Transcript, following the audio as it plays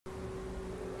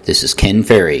This is Ken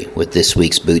Ferry with this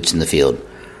week's Boots in the Field.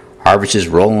 Harvest is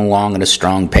rolling along at a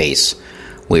strong pace.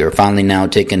 We are finally now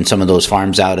taking some of those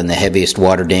farms out in the heaviest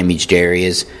water damaged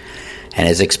areas, and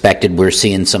as expected, we're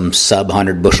seeing some sub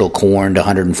 100 bushel corn to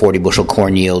 140 bushel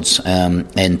corn yields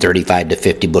and 35 to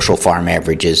 50 bushel farm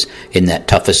averages in that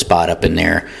toughest spot up in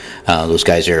there. Those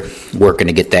guys are working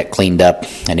to get that cleaned up,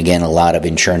 and again, a lot of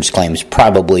insurance claims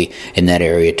probably in that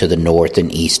area to the north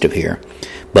and east of here.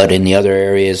 But in the other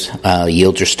areas,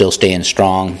 yields are still staying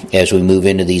strong as we move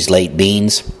into these late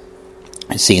beans.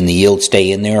 Seeing the yield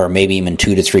stay in there, or maybe even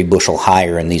 2 to 3 bushel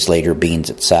higher in these later beans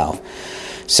itself.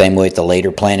 Same way with the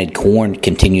later planted corn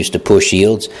continues to push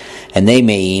yields, and they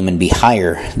may even be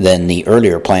higher than the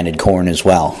earlier planted corn as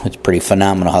well. It's pretty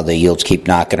phenomenal how the yields keep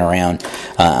knocking around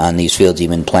on these fields,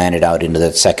 even planted out into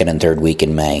the second and third week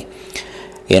in May.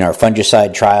 In our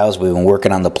fungicide trials, we've been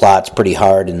working on the plots pretty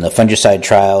hard, and the fungicide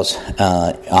trials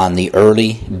on the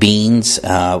early beans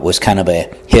was kind of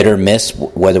a hit or miss,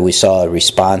 whether we saw a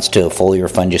response to a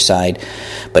foliar fungicide.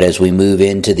 But as we move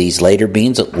into these later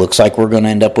beans, it looks like we're going to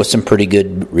end up with some pretty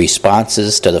good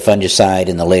responses to the fungicide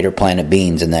in the later planted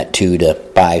beans in that 2 to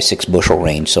 5, 6 bushel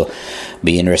range. So it'll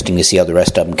be interesting to see how the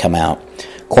rest of them come out.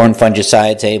 Corn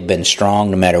fungicides have been strong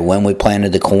no matter when we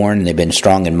planted the corn. They've been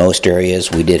strong in most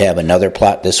areas. We did have another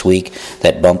plot this week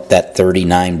that bumped that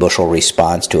 39 bushel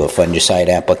response to a fungicide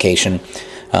application.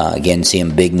 Again,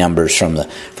 seeing big numbers from the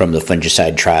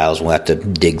fungicide trials. We'll have to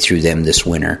dig through them this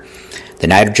winter. The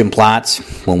nitrogen plots,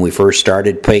 when we first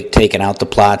started taking out the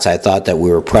plots, I thought that we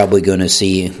were probably going to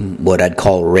see what I'd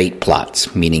call rate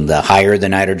plots, meaning the higher the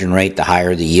nitrogen rate, the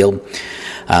higher the yield.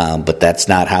 But that's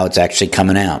not how it's actually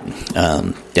coming out.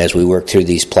 As we work through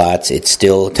these plots, it's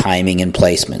still timing and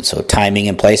placement. So timing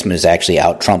and placement is actually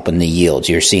out-trumping the yields.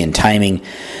 You're seeing timing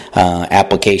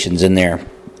applications in there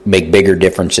make bigger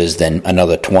differences than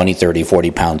another 20, 30,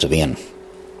 40 pounds of in.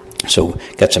 So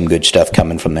got some good stuff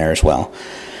coming from there as well.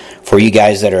 For you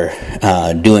guys that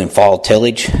are doing fall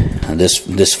tillage,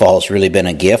 this fall's really been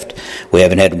a gift. We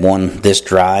haven't had one this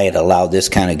dry and allowed this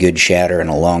kind of good shatter in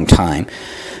a long time.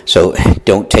 So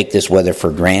don't take this weather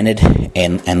for granted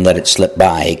and let it slip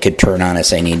by. It could turn on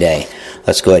us any day.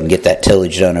 Let's go ahead and get that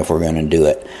tillage done if we're going to do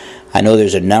it. I know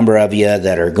there's a number of you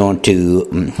that are going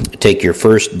to take your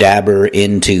first dabber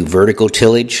into vertical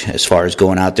tillage as far as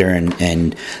going out there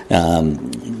and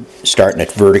starting a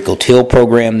vertical till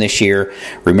program this year.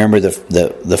 Remember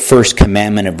the first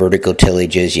commandment of vertical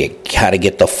tillage is you got to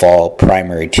get the fall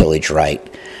primary tillage right.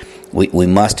 We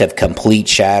must have complete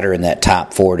shatter in that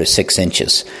top 4 to 6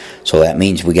 inches. So that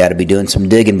means we got to be doing some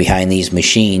digging behind these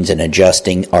machines and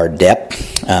adjusting our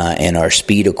depth and our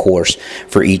speed, of course,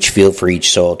 for each field, for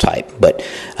each soil type. But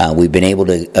we've been able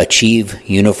to achieve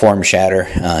uniform shatter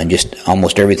in just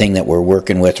almost everything that we're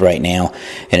working with right now,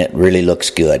 and it really looks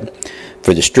good.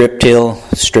 For the strip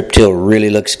till really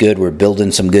looks good. We're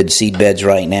building some good seed beds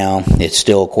right now. It's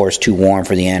still, of course, too warm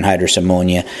for the anhydrous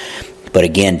ammonia. But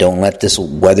again, don't let this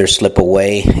weather slip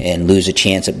away and lose a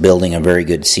chance at building a very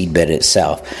good seed bed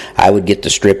itself. I would get the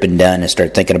stripping done and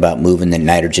start thinking about moving the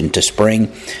nitrogen to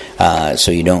spring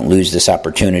so you don't lose this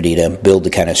opportunity to build the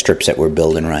kind of strips that we're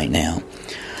building right now.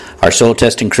 Our soil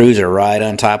testing crews are right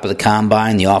on top of the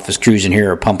combine. The office crews in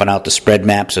here are pumping out the spread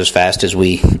maps as fast as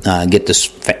we get the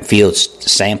fields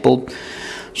sampled.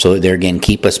 So there again,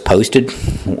 keep us posted.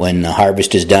 When the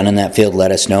harvest is done in that field,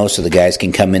 let us know so the guys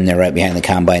can come in there right behind the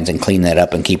combines and clean that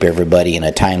up and keep everybody in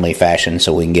a timely fashion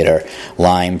so we can get our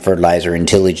lime, fertilizer, and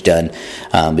tillage done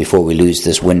before we lose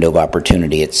this window of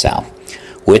opportunity itself.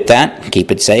 With that,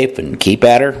 keep it safe and keep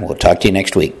at her. We'll talk to you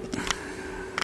next week.